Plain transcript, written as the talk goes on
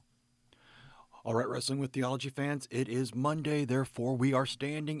All right, Wrestling with Theology fans, it is Monday, therefore, we are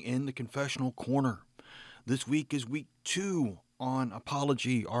standing in the confessional corner. This week is week 2 on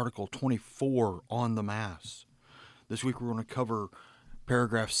Apology, Article 24 on the Mass. This week we're going to cover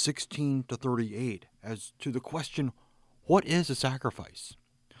paragraphs 16 to 38 as to the question, what is a sacrifice?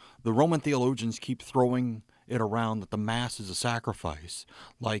 The Roman theologians keep throwing it around that the Mass is a sacrifice,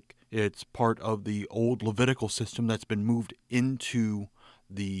 like it's part of the old Levitical system that's been moved into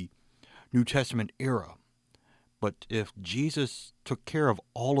the New Testament era. But if Jesus took care of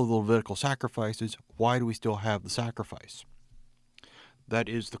all of the Levitical sacrifices, why do we still have the sacrifice? That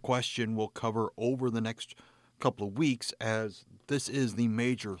is the question we'll cover over the next couple of weeks, as this is the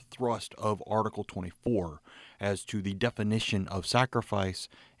major thrust of Article 24 as to the definition of sacrifice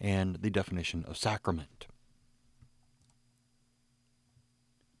and the definition of sacrament.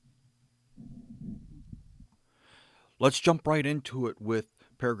 Let's jump right into it with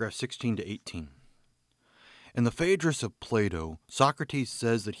paragraph 16 to 18. In the Phaedrus of Plato, Socrates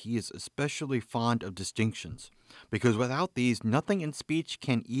says that he is especially fond of distinctions, because without these, nothing in speech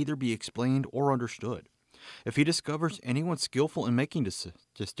can either be explained or understood. If he discovers anyone skillful in making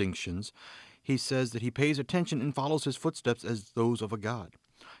distinctions, he says that he pays attention and follows his footsteps as those of a god.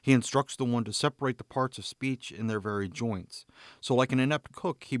 He instructs the one to separate the parts of speech in their very joints. So like an inept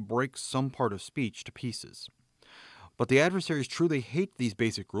cook, he breaks some part of speech to pieces. But the adversaries truly hate these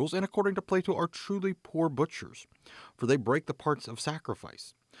basic rules, and according to Plato are truly poor butchers, for they break the parts of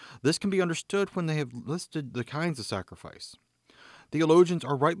sacrifice. This can be understood when they have listed the kinds of sacrifice. Theologians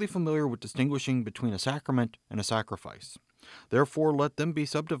are rightly familiar with distinguishing between a sacrament and a sacrifice. Therefore, let them be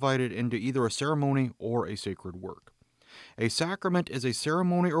subdivided into either a ceremony or a sacred work. A sacrament is a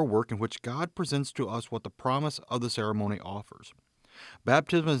ceremony or work in which God presents to us what the promise of the ceremony offers.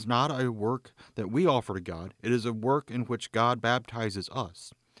 Baptism is not a work that we offer to God. It is a work in which God baptizes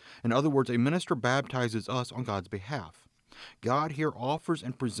us. In other words, a minister baptizes us on God's behalf. God here offers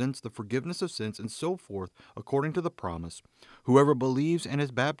and presents the forgiveness of sins and so forth according to the promise. Whoever believes and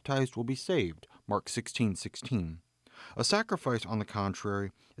is baptized will be saved. Mark 16:16. A sacrifice, on the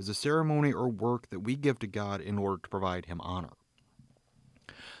contrary, is a ceremony or work that we give to God in order to provide him honor.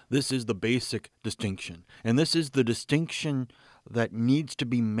 This is the basic distinction, and this is the distinction that needs to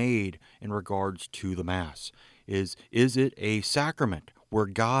be made in regards to the Mass. Is it a sacrament where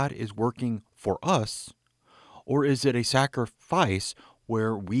God is working for us, or is it a sacrifice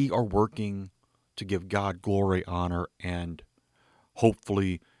where we are working to give God glory, honor, and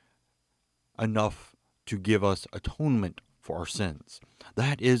hopefully enough to give us atonement for our sins?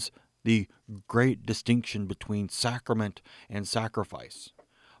 That is the great distinction between sacrament and sacrifice.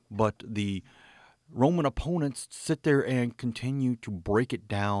 But the Roman opponents sit there and continue to break it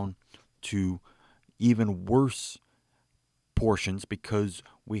down to even worse portions because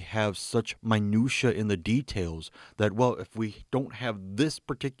we have such minutia in the details that, well, if we don't have this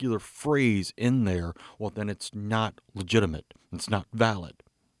particular phrase in there, well, then it's not legitimate. It's not valid.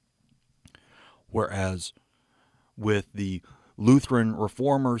 Whereas with the Lutheran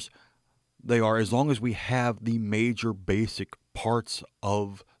reformers, they are, as long as we have the major basic parts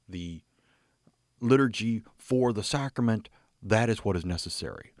of the liturgy for the sacrament, that is what is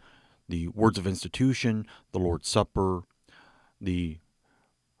necessary. The words of institution, the Lord's Supper, the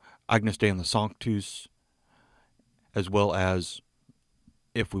Agnus Dei and the Sanctus, as well as,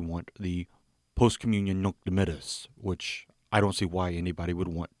 if we want, the post-communion Nunc Dimittis, which I don't see why anybody would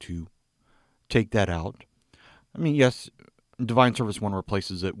want to take that out. I mean, yes, Divine Service 1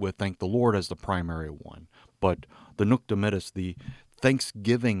 replaces it with Thank the Lord as the primary one, but the Nunc Dimittis, the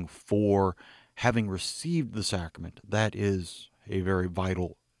thanksgiving for having received the sacrament, that is a very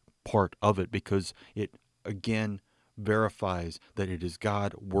vital part of it because it, again, verifies that it is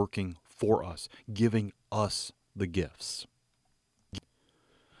God working for us, giving us the gifts.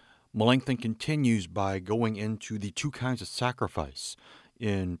 Melanchthon continues by going into the two kinds of sacrifice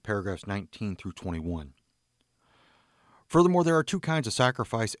in paragraphs 19 through 21. Furthermore, there are two kinds of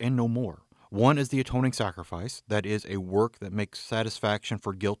sacrifice and no more. One is the atoning sacrifice, that is, a work that makes satisfaction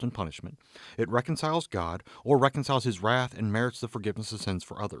for guilt and punishment. It reconciles God, or reconciles his wrath and merits the forgiveness of sins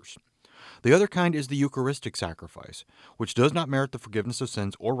for others. The other kind is the Eucharistic sacrifice, which does not merit the forgiveness of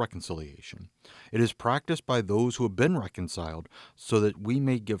sins or reconciliation. It is practiced by those who have been reconciled, so that we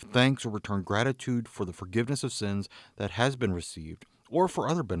may give thanks or return gratitude for the forgiveness of sins that has been received, or for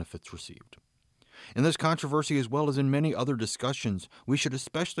other benefits received. In this controversy, as well as in many other discussions, we should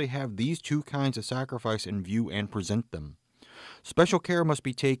especially have these two kinds of sacrifice in view and present them. Special care must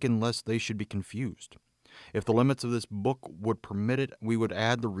be taken lest they should be confused. If the limits of this book would permit it, we would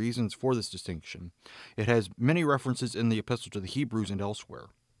add the reasons for this distinction. It has many references in the Epistle to the Hebrews and elsewhere.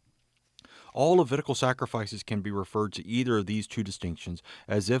 All Levitical sacrifices can be referred to either of these two distinctions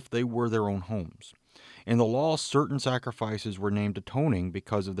as if they were their own homes. In the law, certain sacrifices were named atoning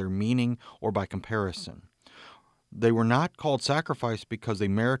because of their meaning or by comparison. They were not called sacrifice because they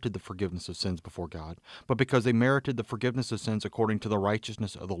merited the forgiveness of sins before God, but because they merited the forgiveness of sins according to the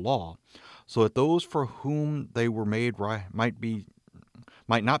righteousness of the law, so that those for whom they were made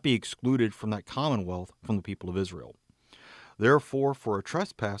might not be excluded from that commonwealth from the people of Israel. Therefore, for a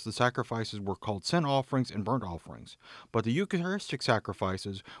trespass, the sacrifices were called sin offerings and burnt offerings. But the Eucharistic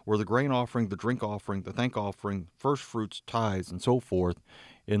sacrifices were the grain offering, the drink offering, the thank offering, first fruits, tithes, and so forth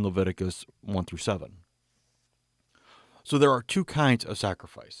in Leviticus 1 through 7. So there are two kinds of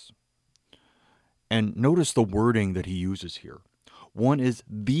sacrifice. And notice the wording that he uses here. One is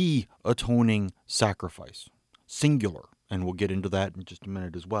the atoning sacrifice, singular, and we'll get into that in just a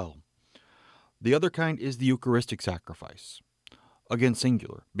minute as well. The other kind is the Eucharistic sacrifice. Again,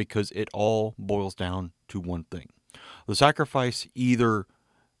 singular, because it all boils down to one thing. The sacrifice either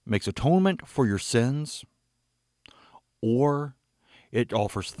makes atonement for your sins, or it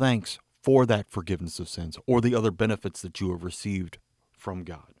offers thanks for that forgiveness of sins, or the other benefits that you have received from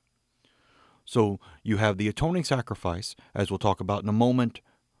God. So you have the atoning sacrifice, as we'll talk about in a moment,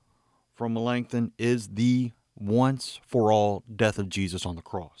 from Melanchthon, is the once-for-all death of Jesus on the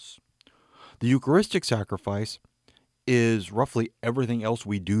cross. The Eucharistic sacrifice is roughly everything else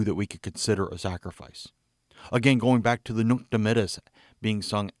we do that we could consider a sacrifice. Again, going back to the Nunc Dimittis being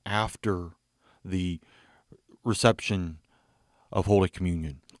sung after the reception of Holy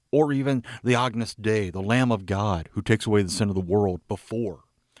Communion, or even the Agnus Dei, the Lamb of God who takes away the sin of the world before.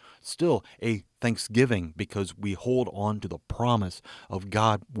 Still a thanksgiving because we hold on to the promise of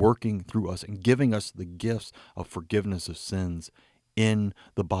God working through us and giving us the gifts of forgiveness of sins in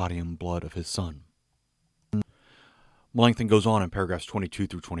the body and blood of his Son. Melanchthon goes on in paragraphs 22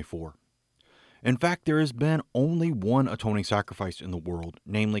 through 24. In fact, there has been only one atoning sacrifice in the world,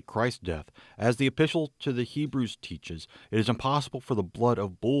 namely Christ's death. As the epistle to the Hebrews teaches, it is impossible for the blood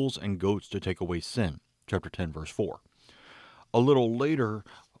of bulls and goats to take away sin. Chapter 10, verse 4. A little later,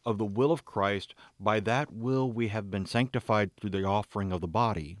 of the will of Christ, by that will we have been sanctified through the offering of the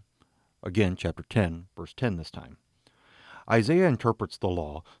body. Again, chapter 10, verse 10 this time. Isaiah interprets the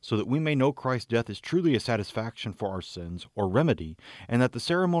law so that we may know Christ's death is truly a satisfaction for our sins, or remedy, and that the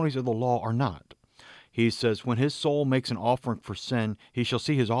ceremonies of the law are not. He says, when his soul makes an offering for sin, he shall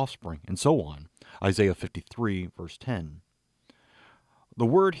see his offspring, and so on. Isaiah 53, verse 10. The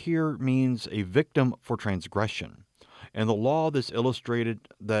word here means a victim for transgression. In the law, this illustrated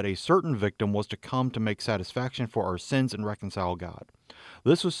that a certain victim was to come to make satisfaction for our sins and reconcile God.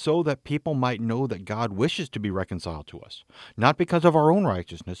 This was so that people might know that God wishes to be reconciled to us, not because of our own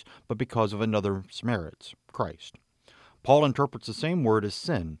righteousness, but because of another's merits, Christ. Paul interprets the same word as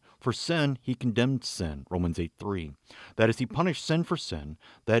sin. For sin, he condemned sin, Romans 8:3. That is, he punished sin for sin,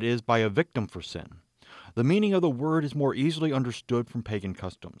 that is, by a victim for sin. The meaning of the word is more easily understood from pagan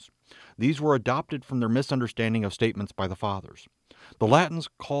customs. These were adopted from their misunderstanding of statements by the fathers. The Latins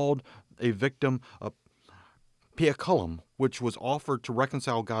called a victim a piaculum, which was offered to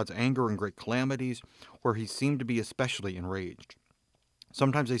reconcile God's anger and great calamities, where he seemed to be especially enraged.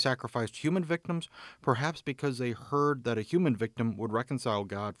 Sometimes they sacrificed human victims, perhaps because they heard that a human victim would reconcile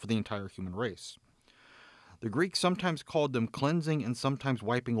God for the entire human race. The Greeks sometimes called them cleansing and sometimes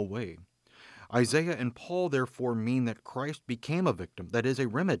wiping away. Isaiah and Paul therefore mean that Christ became a victim, that is, a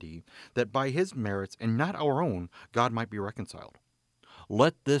remedy, that by his merits and not our own, God might be reconciled.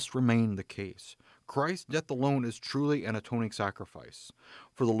 Let this remain the case. Christ's death alone is truly an atoning sacrifice.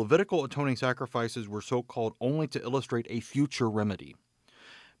 For the Levitical atoning sacrifices were so called only to illustrate a future remedy.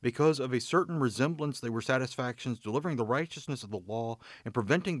 Because of a certain resemblance, they were satisfactions delivering the righteousness of the law and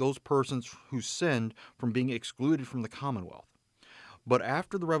preventing those persons who sinned from being excluded from the commonwealth. But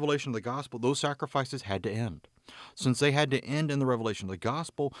after the revelation of the gospel, those sacrifices had to end. Since they had to end in the revelation of the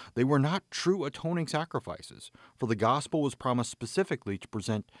gospel, they were not true atoning sacrifices, for the gospel was promised specifically to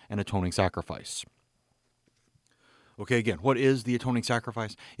present an atoning sacrifice. Okay, again, what is the atoning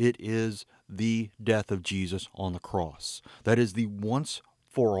sacrifice? It is the death of Jesus on the cross. That is the once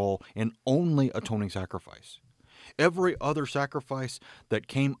for all and only atoning sacrifice. Every other sacrifice that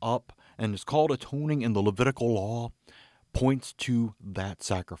came up and is called atoning in the Levitical law points to that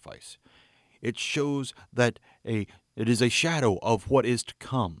sacrifice. It shows that it is a shadow of what is to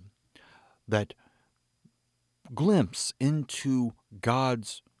come, that glimpse into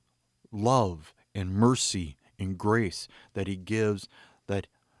God's love and mercy and grace that he gives, that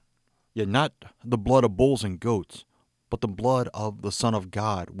not the blood of bulls and goats, but the blood of the Son of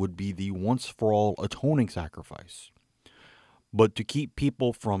God would be the once-for-all atoning sacrifice. but to keep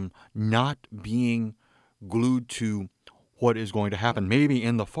people from not being glued to what is going to happen, maybe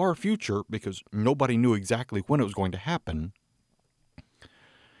in the far future, because nobody knew exactly when it was going to happen.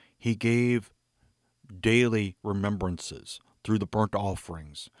 He gave daily remembrances through the burnt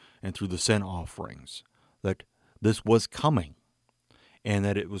offerings and through the sin offerings that this was coming, and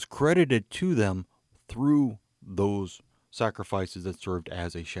that it was credited to them through those sacrifices that served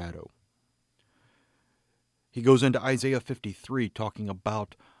as a shadow. He goes into Isaiah 53 talking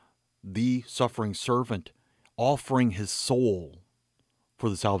about the suffering servant offering his soul for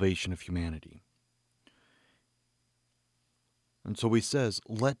the salvation of humanity. And so he says,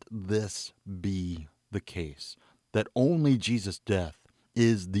 let this be the case, that only Jesus' death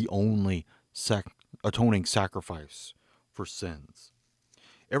is the only atoning sacrifice for sins.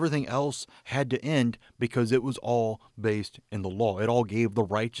 Everything else had to end because it was all based in the law. It all gave the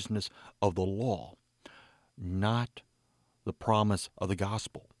righteousness of the law, not the promise of the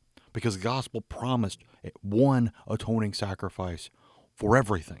gospel. Because the gospel promised one atoning sacrifice for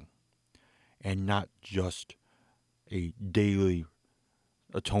everything, and not just a daily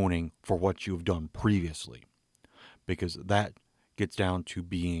atoning for what you've done previously. Because that gets down to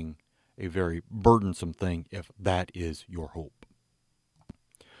being a very burdensome thing if that is your hope.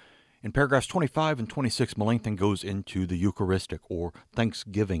 In paragraphs 25 and 26, Melanchthon goes into the Eucharistic or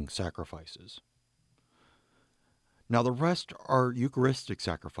Thanksgiving sacrifices. Now the rest are Eucharistic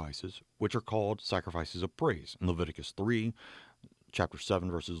sacrifices, which are called sacrifices of praise in Leviticus 3, chapter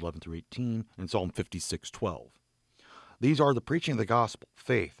 7, verses 11 through 18, and Psalm 56:12. These are the preaching of the gospel,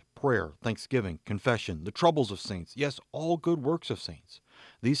 faith, prayer, thanksgiving, confession, the troubles of saints, yes, all good works of saints.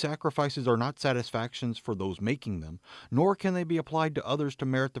 These sacrifices are not satisfactions for those making them, nor can they be applied to others to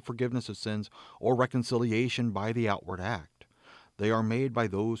merit the forgiveness of sins or reconciliation by the outward act. They are made by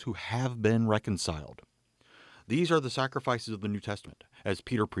those who have been reconciled. These are the sacrifices of the New Testament, as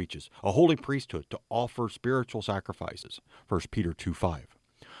Peter preaches, a holy priesthood to offer spiritual sacrifices, 1 Peter 2:5.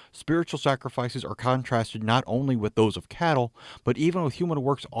 Spiritual sacrifices are contrasted not only with those of cattle, but even with human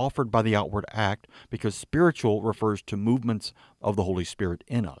works offered by the outward act, because spiritual refers to movements of the Holy Spirit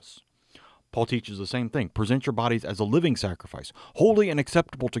in us. Paul teaches the same thing. Present your bodies as a living sacrifice, holy and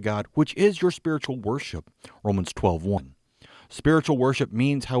acceptable to God, which is your spiritual worship, Romans 12:1. Spiritual worship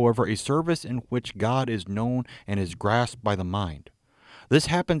means, however, a service in which God is known and is grasped by the mind. This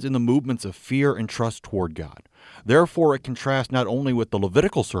happens in the movements of fear and trust toward God. Therefore, it contrasts not only with the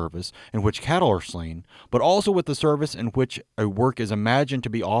Levitical service, in which cattle are slain, but also with the service in which a work is imagined to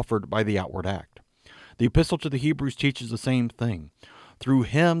be offered by the outward act. The Epistle to the Hebrews teaches the same thing. Through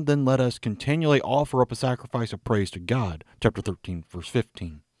him, then, let us continually offer up a sacrifice of praise to God, chapter 13, verse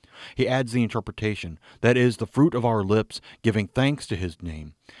 15. He adds the interpretation, that is, the fruit of our lips, giving thanks to his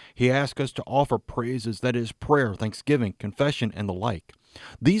name. He asks us to offer praises, that is, prayer, thanksgiving, confession, and the like.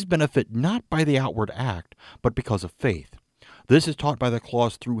 These benefit not by the outward act, but because of faith. This is taught by the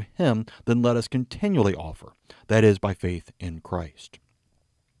clause, through him, then let us continually offer, that is, by faith in Christ.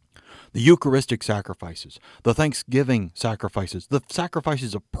 The Eucharistic sacrifices, the Thanksgiving sacrifices, the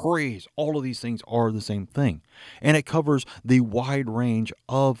sacrifices of praise, all of these things are the same thing. And it covers the wide range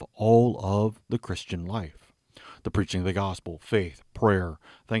of all of the Christian life. The preaching of the gospel, faith, prayer,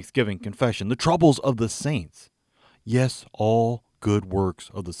 thanksgiving, confession, the troubles of the saints. Yes, all good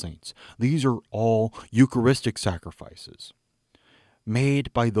works of the saints. These are all Eucharistic sacrifices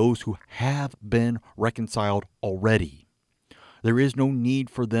made by those who have been reconciled already. There is no need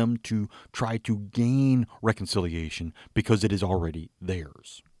for them to try to gain reconciliation because it is already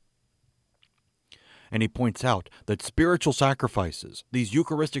theirs. And he points out that spiritual sacrifices, these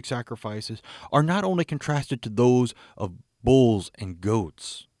Eucharistic sacrifices, are not only contrasted to those of bulls and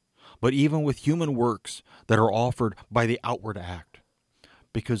goats, but even with human works that are offered by the outward act.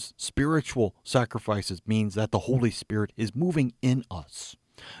 Because spiritual sacrifices means that the Holy Spirit is moving in us,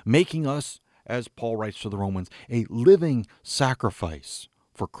 making us, as Paul writes to the Romans, a living sacrifice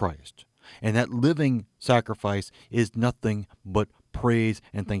for Christ. And that living sacrifice is nothing but praise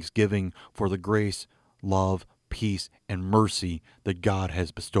and thanksgiving for the grace, love, peace, and mercy that God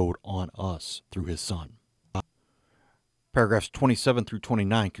has bestowed on us through his Son. Paragraphs 27 through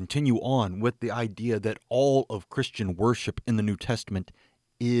 29 continue on with the idea that all of Christian worship in the New Testament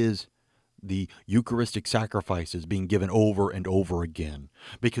is the Eucharistic sacrifices being given over and over again,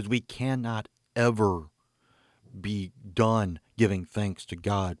 because we cannot ever be done giving thanks to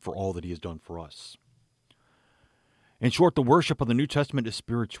God for all that he has done for us. In short, the worship of the New Testament is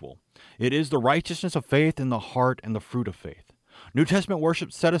spiritual. It is the righteousness of faith in the heart and the fruit of faith. New Testament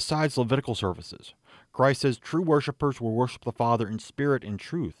worship set aside Levitical services. Christ says true worshipers will worship the Father in spirit and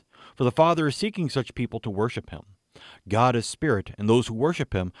truth, for the Father is seeking such people to worship him. God is spirit, and those who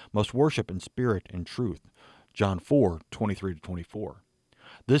worship him must worship in spirit and truth. John 4:23-24.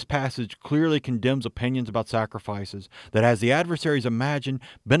 This passage clearly condemns opinions about sacrifices that, as the adversaries imagine,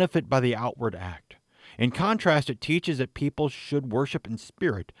 benefit by the outward act. In contrast, it teaches that people should worship in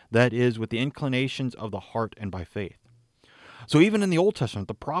spirit, that is, with the inclinations of the heart and by faith. So even in the Old Testament,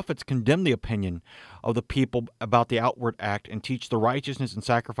 the prophets condemn the opinion of the people about the outward act and teach the righteousness and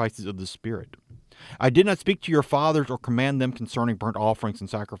sacrifices of the Spirit. I did not speak to your fathers or command them concerning burnt offerings and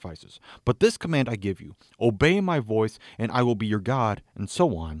sacrifices. But this command I give you, obey my voice, and I will be your God, and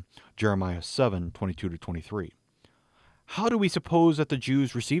so on. Jeremiah 7:22-23. How do we suppose that the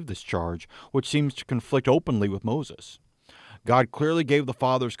Jews received this charge, which seems to conflict openly with Moses? God clearly gave the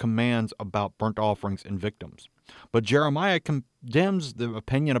fathers commands about burnt offerings and victims. But Jeremiah condemns the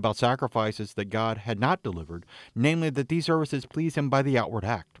opinion about sacrifices that God had not delivered, namely that these services please him by the outward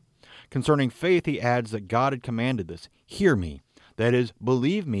act. Concerning faith, he adds that God had commanded this. Hear me, that is,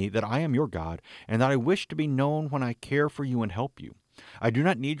 believe me that I am your God, and that I wish to be known when I care for you and help you. I do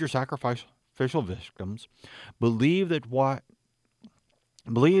not need your sacrificial victims. Believe that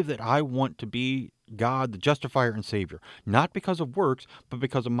I want to be God, the justifier and Savior, not because of works, but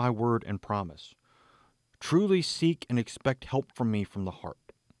because of my word and promise. Truly seek and expect help from me from the heart.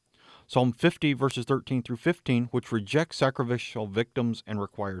 Psalm 50, verses 13-15, which rejects sacrificial victims and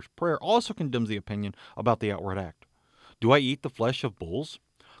requires prayer, also condemns the opinion about the outward act. Do I eat the flesh of bulls?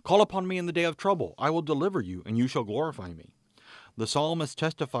 Call upon me in the day of trouble. I will deliver you, and you shall glorify me. The psalmist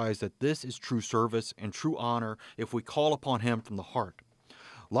testifies that this is true service and true honor if we call upon him from the heart.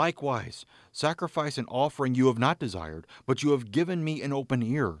 Likewise, sacrifice and offering you have not desired, but you have given me an open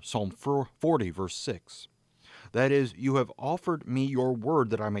ear. Psalm 40, verse 6. That is, you have offered me your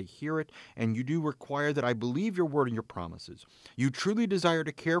word that I may hear it, and you do require that I believe your word and your promises. You truly desire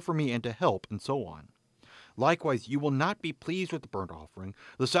to care for me and to help, and so on. Likewise, you will not be pleased with the burnt offering.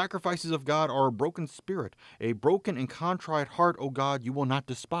 The sacrifices of God are a broken spirit, a broken and contrite heart, O God, you will not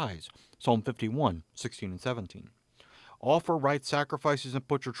despise. Psalm 51, 16 and 17. Offer right sacrifices and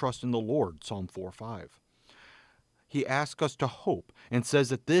put your trust in the Lord. Psalm 4:5. He asks us to hope and says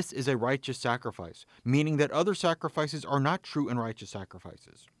that this is a righteous sacrifice, meaning that other sacrifices are not true and righteous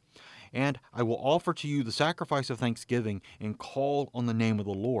sacrifices. And I will offer to you the sacrifice of thanksgiving and call on the name of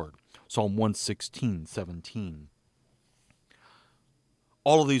the Lord. Psalm 116:17.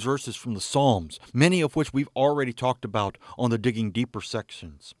 All of these verses from the Psalms, many of which we've already talked about on the Digging Deeper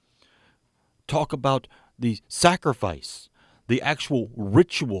sections, talk about the sacrifice, the actual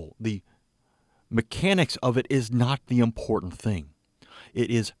ritual, the mechanics of it is not the important thing. It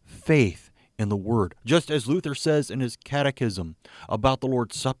is faith in the Word. Just as Luther says in his catechism about the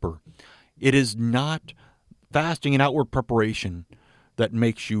Lord's Supper, it is not fasting and outward preparation that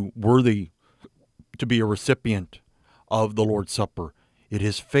makes you worthy to be a recipient of the Lord's Supper. It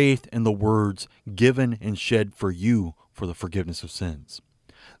is faith in the words given and shed for you for the forgiveness of sins.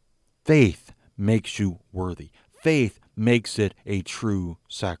 Faith makes you worthy. Faith makes it a true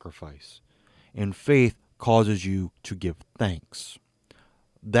sacrifice. And faith causes you to give thanks.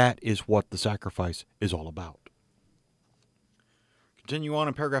 That is what the sacrifice is all about. Continue on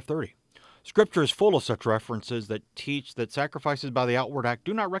in paragraph 30. Scripture is full of such references that teach that sacrifices by the outward act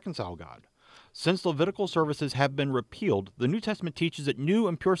do not reconcile God. Since Levitical services have been repealed, the New Testament teaches that new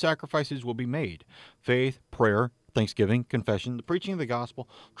and pure sacrifices will be made. Faith, prayer, thanksgiving, confession, the preaching of the gospel,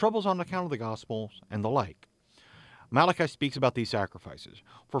 troubles on account of the gospel, and the like. Malachi speaks about these sacrifices.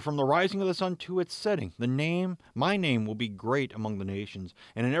 For from the rising of the sun to its setting, my name will be great among the nations,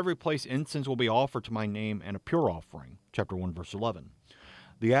 and in every place incense will be offered to my name and a pure offering. Chapter 1, verse 11.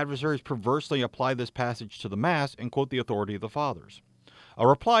 The adversaries perversely apply this passage to the Mass and quote the authority of the Fathers. A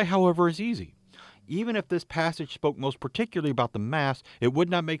reply, however, is easy. Even if this passage spoke most particularly about the Mass, it would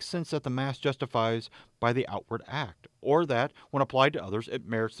not make sense that the Mass justifies by the outward act, or that, when applied to others, it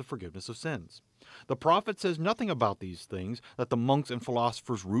merits the forgiveness of sins. The prophet says nothing about these things that the monks and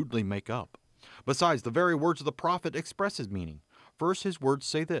philosophers rudely make up. Besides, the very words of the prophet express his meaning. First, his words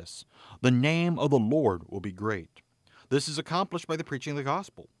say this: the name of the Lord will be great. This is accomplished by the preaching of the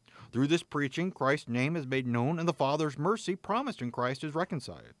gospel. Through this preaching, Christ's name is made known, and the Father's mercy promised in Christ is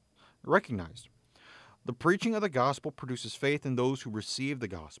recognized. The preaching of the gospel produces faith in those who receive the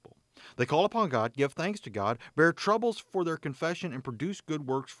gospel. They call upon God, give thanks to God, bear troubles for their confession, and produce good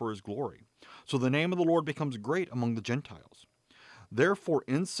works for his glory. So the name of the Lord becomes great among the Gentiles. Therefore,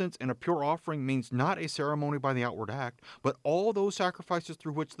 incense and a pure offering means not a ceremony by the outward act, but all those sacrifices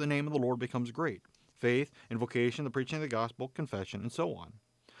through which the name of the Lord becomes great: faith, invocation, the preaching of the gospel, confession, and so on.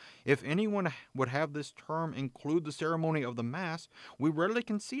 If anyone would have this term include the ceremony of the Mass, we readily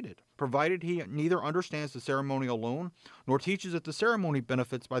concede it, provided he neither understands the ceremony alone nor teaches that the ceremony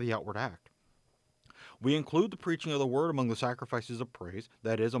benefits by the outward act. We include the preaching of the Word among the sacrifices of praise,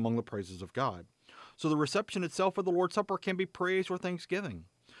 that is, among the praises of God. So the reception itself of the Lord's Supper can be praise or thanksgiving.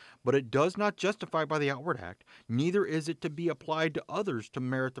 But it does not justify by the outward act, neither is it to be applied to others to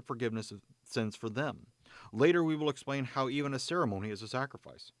merit the forgiveness of sins for them. Later we will explain how even a ceremony is a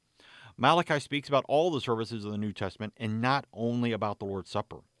sacrifice. Malachi speaks about all the services of the New Testament and not only about the Lord's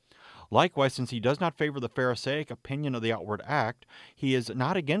Supper. Likewise, since he does not favor the Pharisaic opinion of the outward act, he is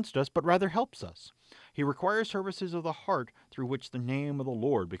not against us, but rather helps us. He requires services of the heart through which the name of the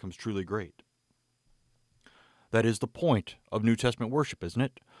Lord becomes truly great. That is the point of New Testament worship, isn't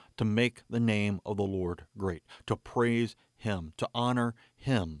it? To make the name of the Lord great, to praise him, to honor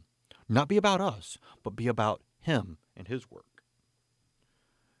him. Not be about us, but be about him and his work.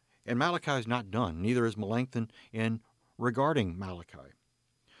 And Malachi is not done, neither is Melanchthon in regarding Malachi.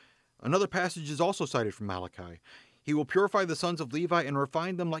 Another passage is also cited from Malachi. He will purify the sons of Levi and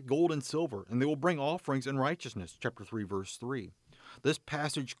refine them like gold and silver, and they will bring offerings in righteousness. Chapter 3, verse 3. This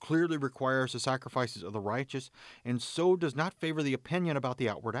passage clearly requires the sacrifices of the righteous, and so does not favor the opinion about the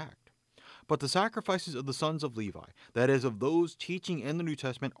outward act. But the sacrifices of the sons of Levi, that is, of those teaching in the New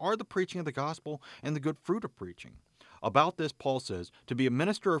Testament, are the preaching of the gospel and the good fruit of preaching. About this, Paul says, to be a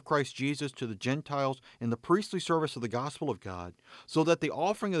minister of Christ Jesus to the Gentiles in the priestly service of the gospel of God, so that the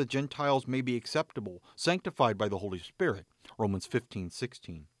offering of the Gentiles may be acceptable, sanctified by the Holy Spirit. Romans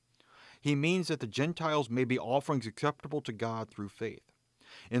 15:16. He means that the Gentiles may be offerings acceptable to God through faith.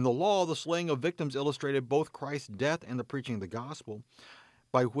 In the law, the slaying of victims illustrated both Christ's death and the preaching of the gospel,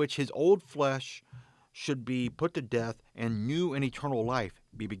 by which his old flesh should be put to death and new and eternal life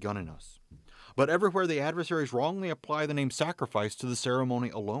be begun in us. But everywhere the adversaries wrongly apply the name sacrifice to the ceremony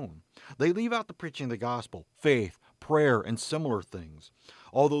alone. They leave out the preaching of the gospel, faith, prayer, and similar things,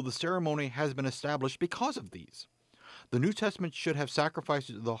 although the ceremony has been established because of these. The New Testament should have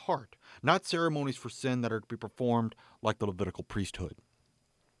sacrifices of the heart, not ceremonies for sin that are to be performed like the Levitical priesthood.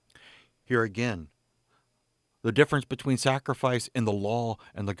 Here again, the difference between sacrifice in the law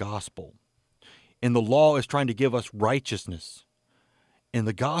and the gospel. In the law is trying to give us righteousness. In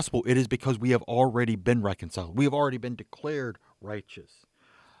the gospel, it is because we have already been reconciled. We have already been declared righteous.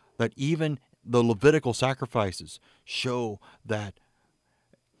 That even the Levitical sacrifices show that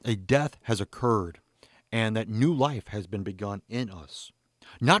a death has occurred and that new life has been begun in us.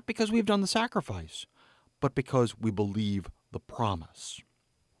 Not because we have done the sacrifice, but because we believe the promise.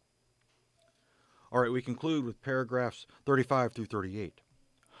 All right, we conclude with paragraphs 35 through 38.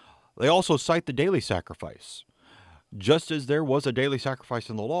 They also cite the daily sacrifice. Just as there was a daily sacrifice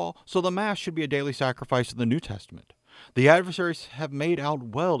in the law, so the Mass should be a daily sacrifice in the New Testament. The adversaries have made out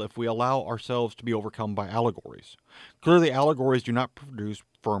well if we allow ourselves to be overcome by allegories. Clearly, allegories do not produce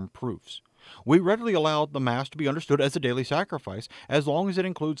firm proofs. We readily allow the Mass to be understood as a daily sacrifice as long as it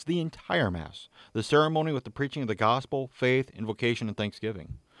includes the entire Mass, the ceremony with the preaching of the gospel, faith, invocation, and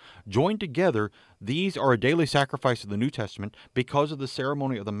thanksgiving. Joined together, these are a daily sacrifice of the New Testament because of the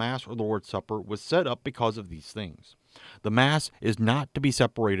ceremony of the Mass or the Lord's Supper was set up because of these things. The Mass is not to be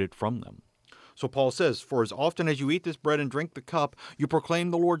separated from them. So Paul says, for as often as you eat this bread and drink the cup, you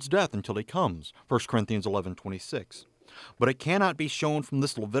proclaim the Lord's death until he comes. 1 Corinthians 11:26. But it cannot be shown from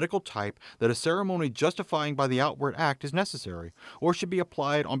this Levitical type that a ceremony justifying by the outward act is necessary, or should be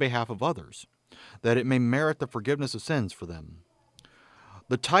applied on behalf of others, that it may merit the forgiveness of sins for them.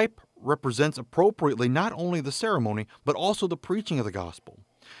 The type represents appropriately not only the ceremony, but also the preaching of the gospel.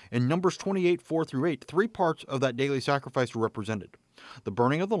 In Numbers 28, 4 through 8, 3 parts of that daily sacrifice are represented: the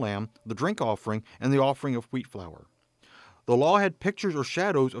burning of the lamb, the drink offering, and the offering of wheat flour. The law had pictures or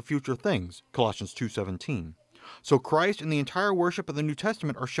shadows of future things, Colossians 2:17. So Christ and the entire worship of the New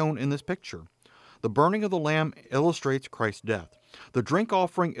Testament are shown in this picture. The burning of the lamb illustrates Christ's death. The drink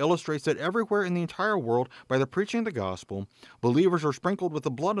offering illustrates that everywhere in the entire world, by the preaching of the gospel, believers are sprinkled with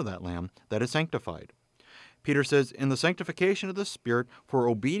the blood of that lamb that is sanctified. Peter says, in the sanctification of the Spirit, for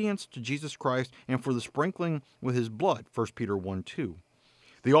obedience to Jesus Christ, and for the sprinkling with his blood, 1 Peter 1:2.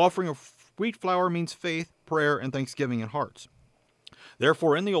 The offering of wheat flour means faith, prayer, and thanksgiving in hearts.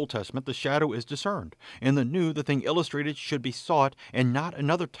 Therefore, in the Old Testament, the shadow is discerned. In the New, the thing illustrated should be sought, and not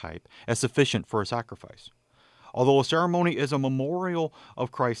another type, as sufficient for a sacrifice. Although a ceremony is a memorial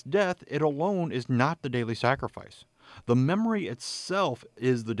of Christ's death, it alone is not the daily sacrifice. The memory itself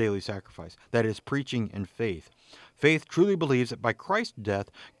is the daily sacrifice, that is, preaching and faith. Faith truly believes that by Christ's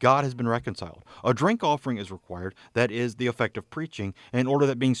death, God has been reconciled. A drink offering is required, that is, the effect of preaching, in order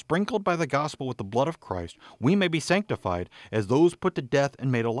that being sprinkled by the gospel with the blood of Christ, we may be sanctified as those put to death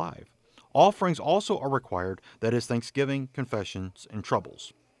and made alive. Offerings also are required, that is, thanksgiving, confessions, and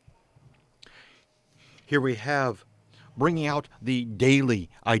troubles. Here we have bringing out the daily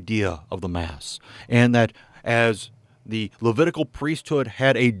idea of the Mass, and that as the Levitical priesthood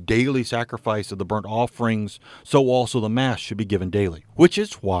had a daily sacrifice of the burnt offerings, so also the Mass should be given daily, which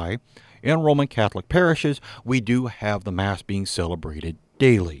is why in Roman Catholic parishes we do have the Mass being celebrated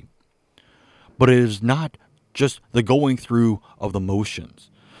daily. But it is not just the going through of the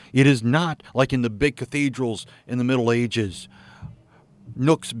motions. It is not like in the big cathedrals in the Middle Ages,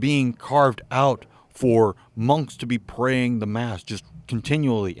 nooks being carved out for monks to be praying the Mass just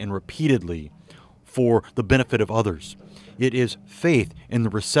continually and repeatedly for the benefit of others. It is faith in the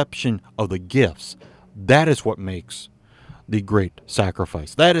reception of the gifts. That is what makes the great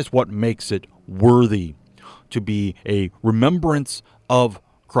sacrifice. That is what makes it worthy to be a remembrance of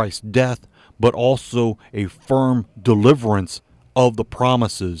Christ's death, but also a firm deliverance of the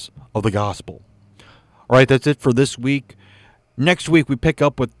promises of the gospel. All right, that's it for this week. Next week, we pick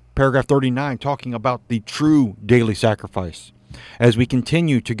up with paragraph 39, talking about the true daily sacrifice, as we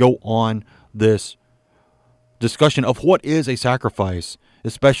continue to go on this discussion of what is a sacrifice,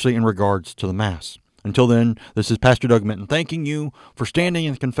 especially in regards to the Mass. Until then, this is Pastor Doug Minton thanking you for standing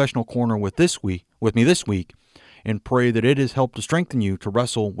in the confessional corner with me this week, and pray that it has helped to strengthen you to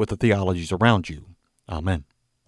wrestle with the theologies around you. Amen.